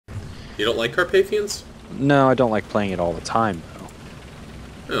You don't like Carpathians? No, I don't like playing it all the time, though.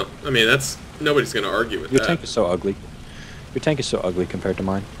 No, I mean, that's... Nobody's going to argue with Your that. tank is so ugly. Your tank is so ugly compared to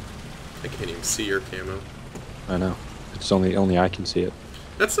mine. I can't even see your camo. I know. It's only I can see it.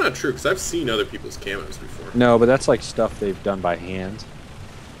 That's not true, because I've seen other people's camos before. No, but that's like stuff they've done by hand.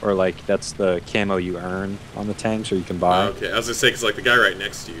 Or like, that's the camo you earn on the tanks, or you can buy. Oh, okay, I was going to say, because like the guy right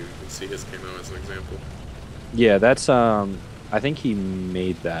next to you, you can see his camo as an example. Yeah, that's, I think he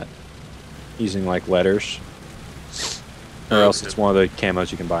made that. Using like letters. Or else it's one of the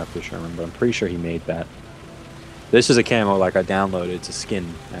camos you can buy for the Sherman, but I'm pretty sure he made that. This is a camo like I downloaded. It's a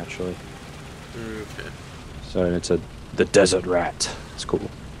skin, actually. Okay. So it's the desert rat. It's cool.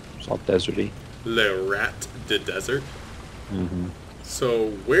 It's all deserty. Le Rat de Desert. Mm-hmm. So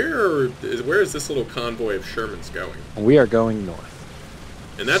where is this little convoy of Shermans going? We are going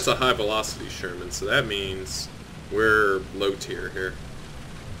north. And that's a high velocity Sherman, so that means we're low tier here.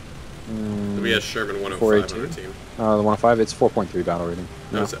 We have Sherman 105 on our team. The 105, it's 4.3 battle rating.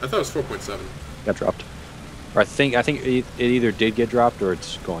 No. I thought it was 4.7. Got dropped. Or I think it either did get dropped or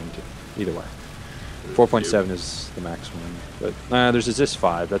it's going to. Either way. 4.7 is the maximum. But there's a ZIS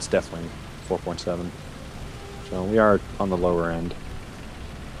 5. That's definitely 4.7. So we are on the lower end.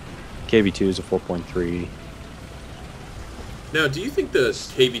 KV2 is a 4.3. Now, do you think the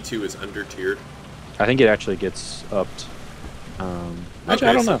KV2 is under tiered? I think it actually gets upped. Actually,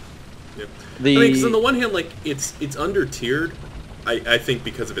 I don't know. Yeah. I mean, because on the one hand, like, it's under tiered, I think,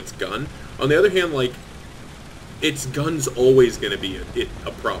 because of its gun. On the other hand, like, its gun's always going to be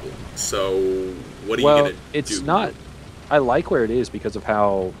a problem. So, what are you going to do? It's not... I like where it is because of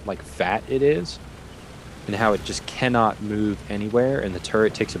how, like, fat it is. And how it just cannot move anywhere. And the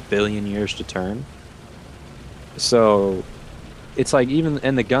turret takes 1 billion years to turn. So, it's like even...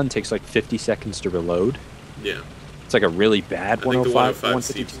 And the gun takes, like, 50 seconds to reload. Yeah. It's like a really bad 105,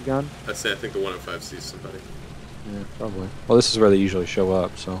 152 gun. I think the 105 sees somebody. Yeah, probably. Well, this is where they usually show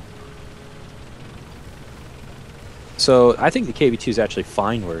up, so... So, I think the KV-2 is actually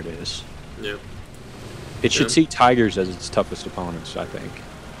fine where it is. Yeah. It should see Tigers as its toughest opponents, I think.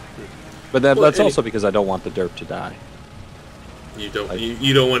 But that's also because I don't want the derp to die. You don't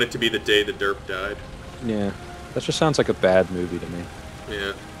you don't want it to be the day the derp died? Yeah. That just sounds like a bad movie to me.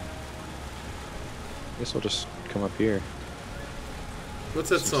 Yeah. I guess I'll just come up here. What's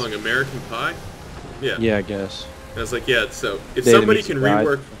that song, American Pie? Yeah. Yeah, I guess. And I was like, yeah, so if somebody can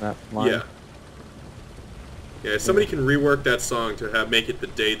rework... Yeah. Yeah, if somebody can rework that song to make it the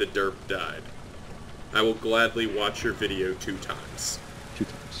day the derp died, I will gladly watch your video 2 times. 2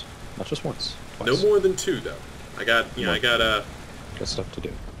 times. Not just once. Twice. No more than 2, though. I got got stuff to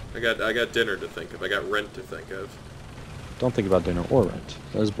do. I got dinner to think of. I got rent to think of. Don't think about dinner or rent.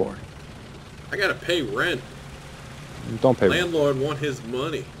 That is boring. I gotta pay rent. Don't pay rent. Landlord want his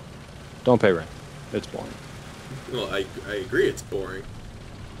money. Don't pay rent. It's boring. Well, I agree it's boring.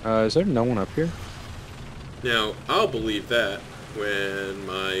 Is there no one up here? Now, I'll believe that when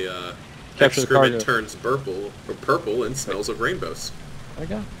my Capture excrement turns purple and smells of rainbows. I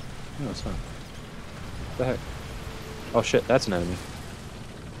got? No, it's not. What the heck? Oh shit, that's an enemy.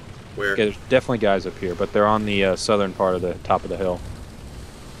 Where? Okay, there's definitely guys up here, but they're on the southern part of the top of the hill.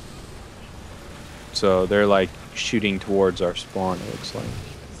 So they're like shooting towards our spawn, it looks like.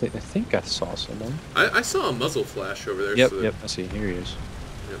 I think I saw someone. I saw a muzzle flash over there. Yep, I see. Here he is.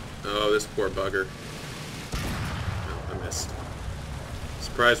 Yep. Oh, this poor bugger. Oh, I missed.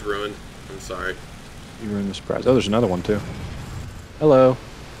 Surprise ruined. I'm sorry. You ruined the surprise. Oh, there's another one too. Hello.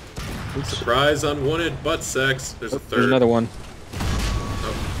 Oops. Surprise unwanted butt sex. There's a third. There's another one.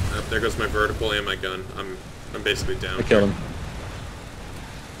 Oh, there goes my vertical and my gun. I'm basically down. I killed him.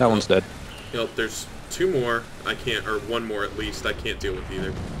 That one's dead. Yep, there's 2 more. I can't, or 1 more at least. I can't deal with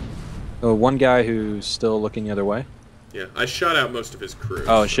either. Oh, one guy who's still looking the other way. Yeah, I shot out most of his crew.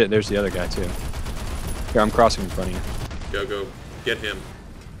 Oh shit, there's the other guy too. Here, I'm crossing in front of you. Go. Get him.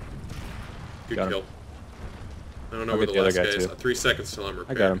 Good Got kill. him. I don't know I'll where get the the last other guy guy is. too. 3 seconds till I'm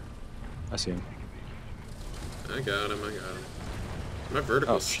repaired. I got him. I see him. I got him. My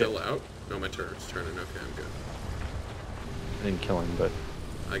vertical's still out? No, my turret's turning. Okay, I'm good. I didn't kill him, but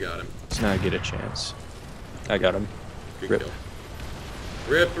I got him. so now I get a chance. I got him. Good Rip. kill.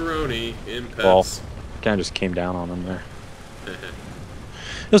 Ripperoni in pets. Well, kind of just came down on him there.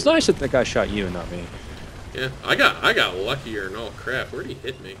 It was nice that that guy shot you and not me. Yeah, I got luckier and all crap. Where'd he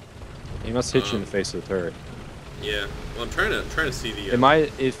hit me? He must hit you in the face of the turret. Yeah. Well, I'm trying to see the. It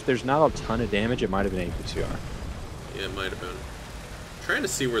might, if there's not a ton of damage, it might have been APCR. Yeah, it might have been. I'm trying to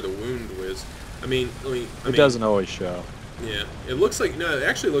see where the wound was. I mean, it doesn't always show. Yeah, it looks like it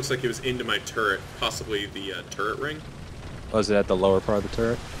actually looks like it was into my turret, possibly the turret ring. Was it at the lower part of the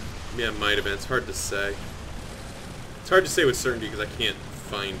turret? Yeah, it might have been. It's hard to say. It's hard to say with certainty because I can't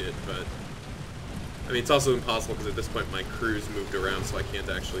find it, but... I mean, it's also impossible because at this point my crew's moved around, so I can't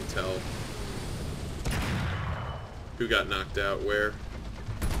actually tell who got knocked out where.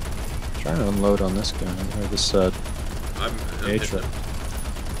 Trying to unload on this guy, or this, I'm hit him.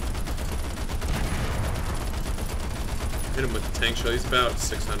 Hit him with the tank shell. He's about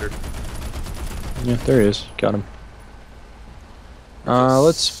 600. Yeah, there he is. Got him.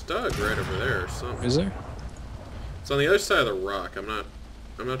 Let's... Stug right over there or something. Is there? It's on the other side of the rock. I'm not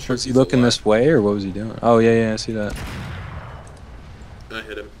sure. Was he looking this way, or what was he doing? Oh, yeah, I see that. I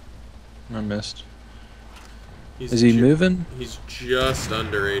hit him. I missed. Is he moving? He's just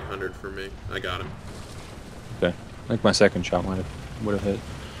under 800 for me. I got him. Okay. I think my second shot would have hit.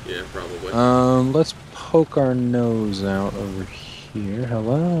 Yeah, probably. Let's poke our nose out over here.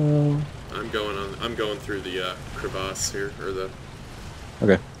 Hello. I'm going through the crevasse here, or the.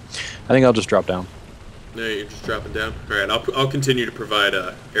 Okay. I think I'll just drop down. No, you're just dropping down. All right, I'll continue to provide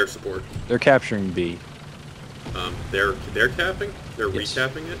air support. They're capturing B. They're capping. They're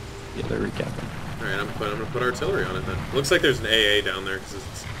recapping it. Yeah, they're recapping. All right, I'm gonna put artillery on it then. Looks like there's an AA down there because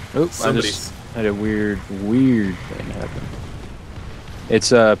it's. Oops! I just had a weird thing happen.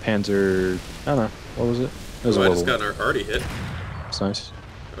 It's Panzer. I don't know. What was it? It was I just got an arty hit. That's nice.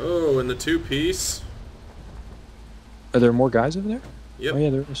 Oh, and the 2-piece. Are there more guys over there? Yep. Oh yeah,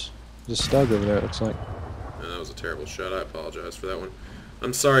 there is. There's a Stug over there. It looks like. Oh, that was a terrible shot. I apologize for that one.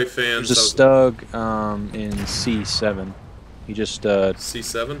 I'm sorry, fans. There's a Stug in C7. He just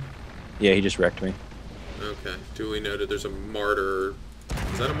C7. Yeah, he just wrecked me. Okay, duly noted. There's a martyr.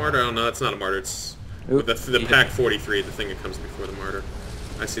 Is that a martyr? I don't know. It's not a martyr. It's Oop, the Pack 43, the thing that comes before the martyr.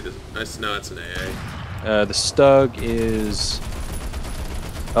 I see this. No, it's an AA. The Stug is.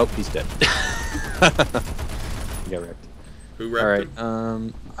 Oh, he's dead. He got wrecked. Who wrecked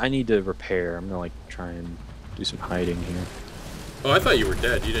him? I need to repair. I'm gonna like try and do some hiding here. Oh, I thought you were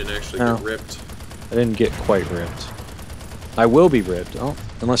dead. You didn't actually get ripped. I didn't get quite ripped. I will be ripped. Oh,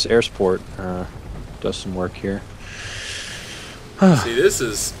 unless air support does some work here. See, this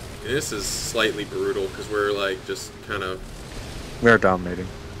is slightly brutal because we're like just kind of. We're dominating.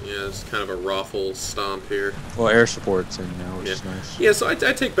 Yeah, it's kind of a raffle stomp here. Well, air support's in now, which is nice. Yeah, so I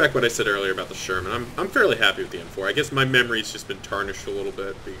take back what I said earlier about the Sherman. I'm fairly happy with the M4. I guess my memory's just been tarnished a little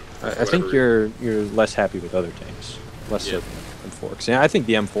bit. I think you're less happy with other tanks, less so than M4. 'Cause, yeah, I think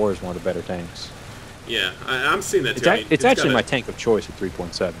the M4 is one of the better tanks. Yeah, I'm seeing that too. It's actually my tank of choice at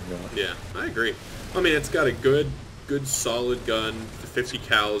 3.7. Really. Yeah, I agree. I mean, it's got a good solid gun. The 50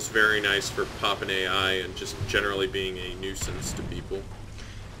 cal is very nice for popping AI and just generally being a nuisance to people.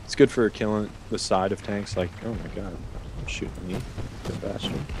 It's good for killing the side of tanks. Like, oh my god, don't shoot me, you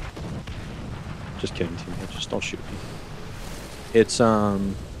bastard. Just kidding, teammate. Just don't shoot me. It's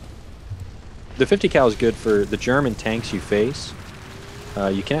the 50 cal is good for the German tanks you face.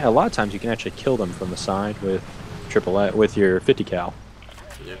 You can a lot of times you can actually kill them from the side with with your 50 cal,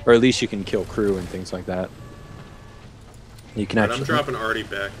 or at least you can kill crew and things like that. You can actually. I'm dropping arty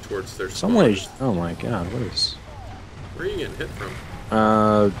back towards their. Someone. Oh my god, what is? Where are you getting hit from?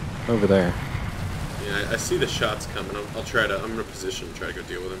 Over there. Yeah, I see the shots coming. I'm gonna position and try to go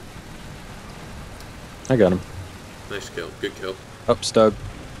deal with him. I got him. Nice kill. Good kill. Up, Stug.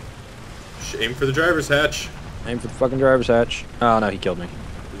 Aim for the driver's hatch. Aim for the fucking driver's hatch. Oh no, he killed me.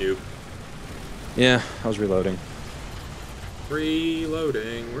 Noob. Yeah, I was reloading.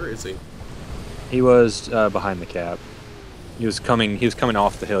 Reloading. Where is he? He was behind the cap. He was coming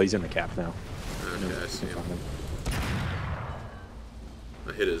off the hill. He's in the cap now. Okay, I see him.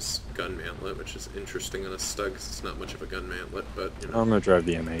 I hit his gun mantlet, which is interesting on a Stug because it's not much of a gun mantlet, but you know. I'm gonna drive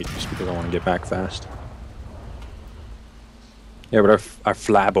the M8 just because I want to get back fast. Yeah, but our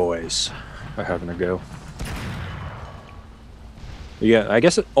flyboys are having a go. Yeah, I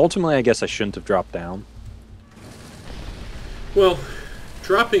guess ultimately I shouldn't have dropped down. Well,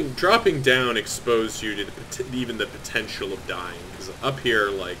 dropping down exposed you to even the potential of dying because up here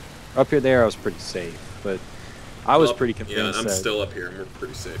there I was pretty safe, but I was pretty convinced. Yeah, I'm still up here and we're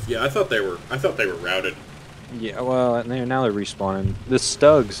pretty safe. Yeah, I thought they were routed. Yeah, well, now they're respawning. The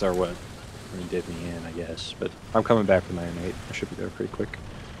Stugs are what did me in, I guess. But I'm coming back with my M8. I should be there pretty quick.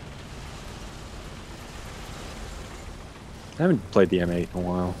 I haven't played the M8 in a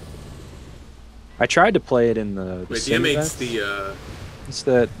while. I tried to play it in the Wait, the M8's the It's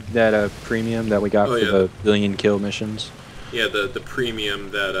that premium that we got for the billion kill missions. Yeah, the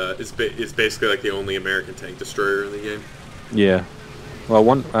premium that is basically like the only American tank destroyer in the game. Yeah. Well,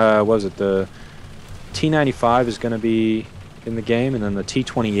 what was it? The T-95 is going to be in the game, and then the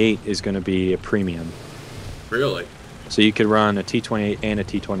T-28 is going to be a premium. Really? So you could run a T-28 and a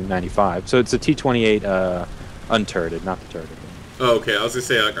T-2095. So it's a T-28 unturreted, not the turreted. Oh, okay. I was gonna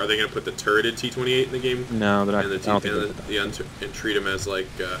say, like, are they gonna put the turreted T-28 in the game? No, they're not. And and treat them as like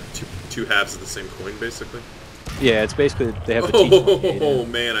two halves of the same coin, basically. Yeah, it's basically they have the T-28. Oh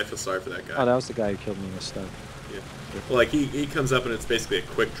man, I feel sorry for that guy. Oh, that was the guy who killed me with stuff. Yeah. Well, like he comes up and it's basically a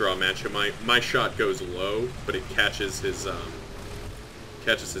quick draw match. And my shot goes low, but it catches his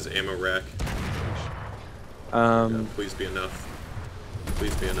ammo rack. Please be enough.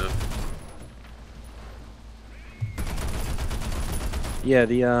 Please be enough. Yeah,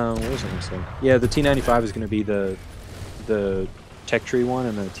 what was I gonna say? Yeah, the T95 is gonna be the tech tree one,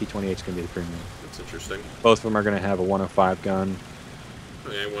 and the T28 is gonna be the premium. That's interesting. Both of them are gonna have a 105 gun.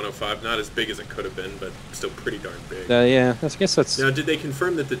 Okay, 105, not as big as it could have been, but still pretty darn big. Yeah, I guess that's. Now, did they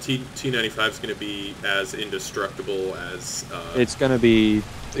confirm that the T95 is gonna be as indestructible as? It's gonna be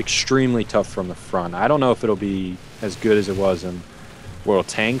extremely tough from the front. I don't know if it'll be as good as it was in World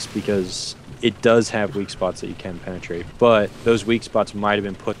of Tanks, because it does have weak spots that you can penetrate, but those weak spots might have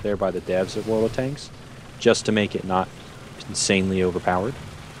been put there by the devs of World of Tanks just to make it not insanely overpowered.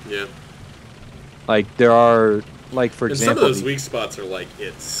 Yeah. Like, there are, like, for example... some of those weak spots are like,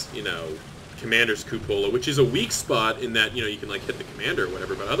 it's, Commander's Cupola, which is a weak spot in that, you can, like, hit the Commander or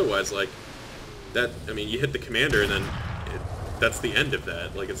whatever, but otherwise, like, that, I mean, you hit the Commander and then that's the end of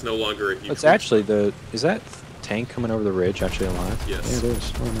that. Like, it's no longer a huge... It's actually is that tank coming over the ridge actually alive? Yes. Yeah, it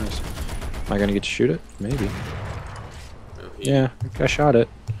is. Oh, nice. Am I going to get to shoot it? Maybe. Yeah, I shot it.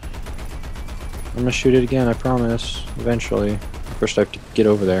 I'm going to shoot it again, I promise. Eventually. First I have to get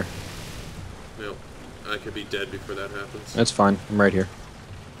over there. Well, I could be dead before that happens. That's fine. I'm right here.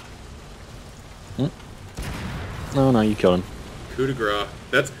 No, you killed him. Coup de grace.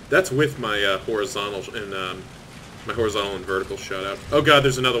 That's with my horizontal and vertical shutout. Oh god,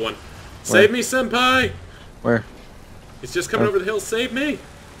 there's another one. Where? Save me, senpai! Where? He's just coming over the hill. Save me!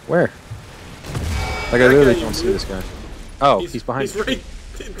 Where? Like, I really don't see this guy. Oh, he's behind. He's right.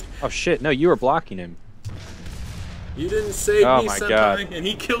 Oh shit! No, you were blocking him. You didn't save me, my senpai, God. and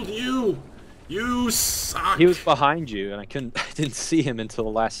he killed you. You suck. He was behind you, and I didn't see him until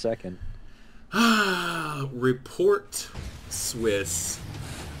the last second. Report Swiss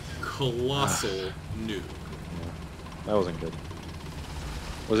colossal noob. That wasn't good.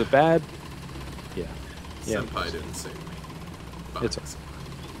 Was it bad? Yeah. Senpai didn't save me. Bye. It's okay.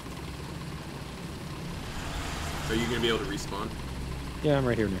 Are you gonna be able to respawn? Yeah, I'm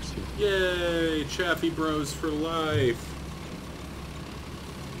right here next to you. Yay! Chaffee Bros for life.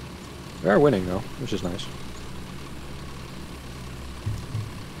 We are winning though, which is nice.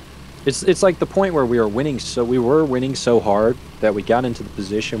 It's like the point where we were winning so hard that we got into the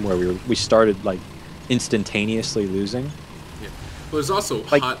position where we started like instantaneously losing. Yeah. Well, there's also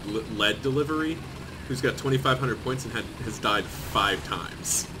like, Hot Lead Delivery, who's got 2,500 points and has died 5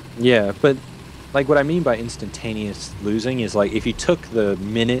 times. Yeah, but like what I mean by instantaneous losing is like if you took the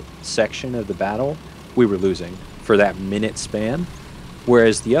minute section of the battle, we were losing for that minute span,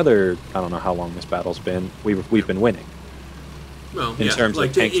 whereas the other, I don't know how long this battle's been, we've been winning. Well, in terms like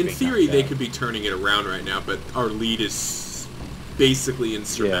of tanks in being theory knocked they out. could be turning it around right now, but our lead is basically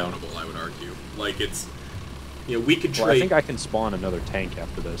insurmountable. I would argue. Like it's, we could trade. Well, I think I can spawn another tank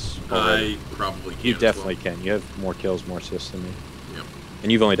after this. I probably can. You definitely can. You have more kills, more assists than me. Yep.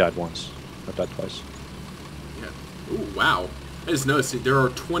 And you've only died once. I've died twice. Yeah. Ooh, wow. I just noticed there are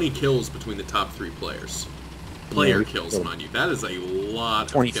 20 kills between the top 3 players. Player kills, mind you. That is a lot.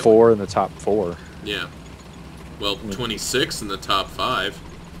 24 in the top 4. Yeah. Well, 26 in the top 5.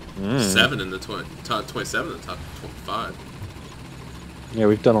 7 in the top 27 in the top 25. Yeah,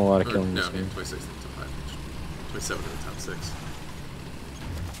 we've done a lot of killing no, this game. 26 in the top 5. 27 in the top 6.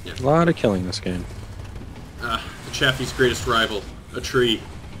 Yeah. A lot of killing this game. Chaffee's greatest rival, a tree.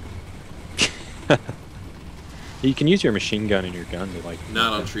 You can use your machine gun and your gun to like.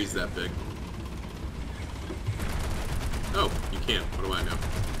 Not on trees that big. Oh, you can't. What do I know?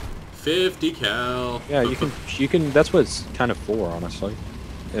 50 cal. Yeah, you can. That's what it's kind of for, honestly.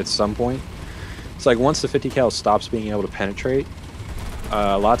 At some point, it's like once the 50 cal stops being able to penetrate.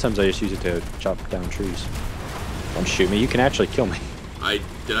 A lot of times I just use it to chop down trees. Don't shoot me. You can actually kill me.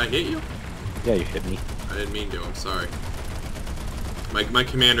 Did I hit you? Yeah, you hit me. I didn't mean to. I'm sorry. My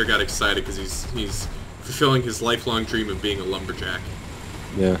commander got excited because he's fulfilling his lifelong dream of being a lumberjack.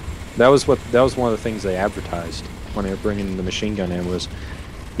 Yeah, that was one of the things they advertised when they were bringing the machine gun in was,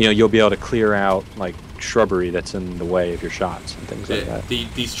 you'll be able to clear out like shrubbery that's in the way of your shots and things like that.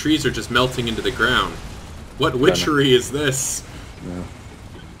 These trees are just melting into the ground. What witchery is this? Yeah.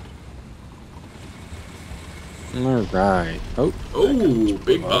 All right. Oh,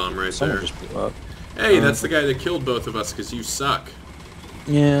 big bomb right Someone there. just blew up. Hey, that's the guy that killed both of us because you suck.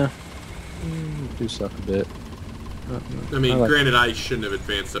 Yeah. You do suck a bit. I mean, granted, I shouldn't have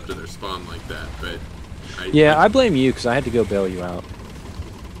advanced up to their spawn like that, but... I blame you because I had to go bail you out.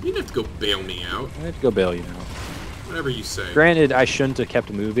 You didn't have to go bail me out. I had to go bail you out. Whatever you say. Granted, I shouldn't have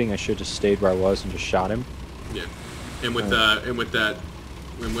kept moving. I should have just stayed where I was and just shot him. Yeah, and with that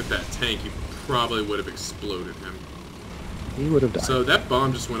tank, you probably would have exploded him. He would have died. So that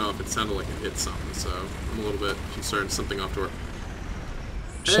bomb just went off. It sounded like it hit something. So I'm a little bit concerned something off door.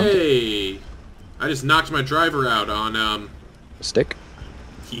 Hey, I just knocked my driver out on a stick.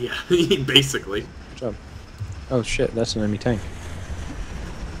 Yeah, basically. Good job. Oh shit, that's an enemy tank.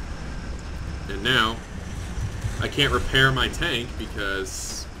 And now I can't repair my tank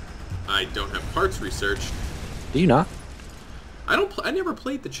because I don't have parts researched. Do you not? I never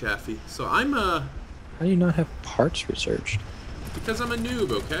played the Chaffee, so I'm How do you not have parts researched? Because I'm a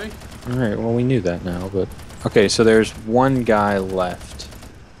noob, okay? Alright, well we knew that now, but... Okay, so there's one guy left.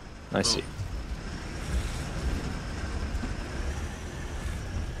 I see.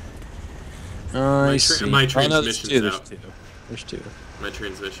 I see. My transmission's out. There's two. My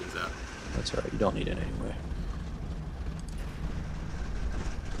transmission's out. That's alright, you don't need it anyway.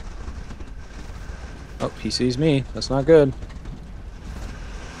 Oh, he sees me. That's not good.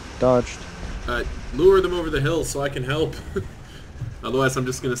 Dodged. Lure them over the hill so I can help. Otherwise, I'm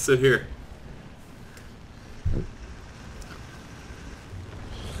just gonna sit here.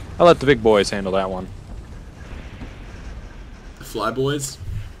 I'll let the big boys handle that one. The Fly Boys?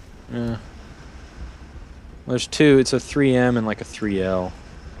 Yeah. Well, there's two. It's a 3M and like a 3L.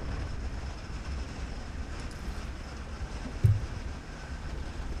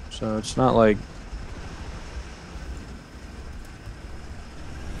 So it's not like...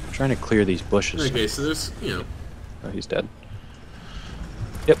 I'm trying to clear these bushes. Okay, so there's, you know... Oh, he's dead.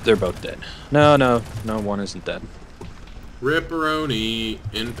 Yep, they're both dead. No, one isn't dead. Ripperoni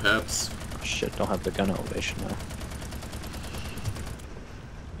in Peps. Oh, shit, don't have the gun elevation now.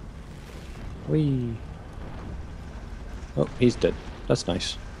 Whee. Oh, he's dead. That's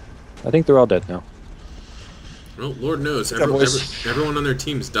nice. I think they're all dead now. Well, Lord knows, everyone on their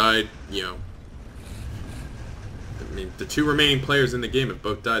team's died, you know. I mean, the two remaining players in the game have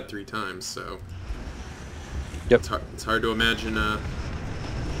both died 3 times, so... Yep. It's hard to imagine, them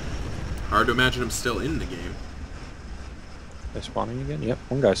still in the game. They're spawning again? Yep,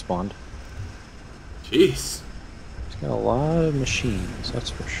 one guy spawned. Jeez. He's got a lot of machines, that's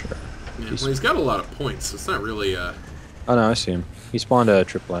for sure. Yeah, well, he's got a lot of points, so it's not really, Oh no, I see him. He spawned a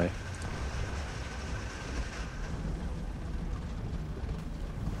AAA.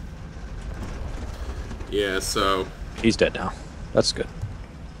 Yeah, so... He's dead now. That's good.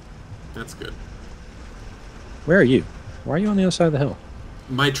 That's good. Where are you? Why are you on the other side of the hill?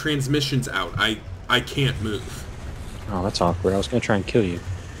 My transmission's out. I can't move. Oh, that's awkward. I was gonna try and kill you.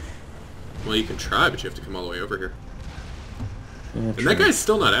 Well, you can try, but you have to come all the way over here. Yeah, and that guy's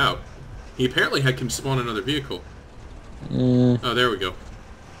still not out. He apparently can spawn another vehicle. Oh, there we go.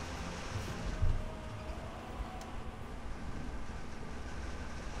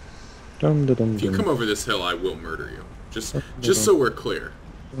 If you come over this hill, I will murder you. Just so we're clear.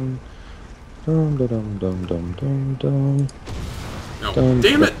 Oh,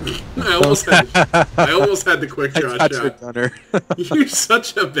 damn it! I almost had the quick draw shot. You're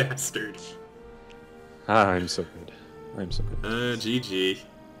such a bastard. I'm so good. I'm so good. GG.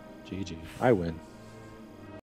 GG. I win.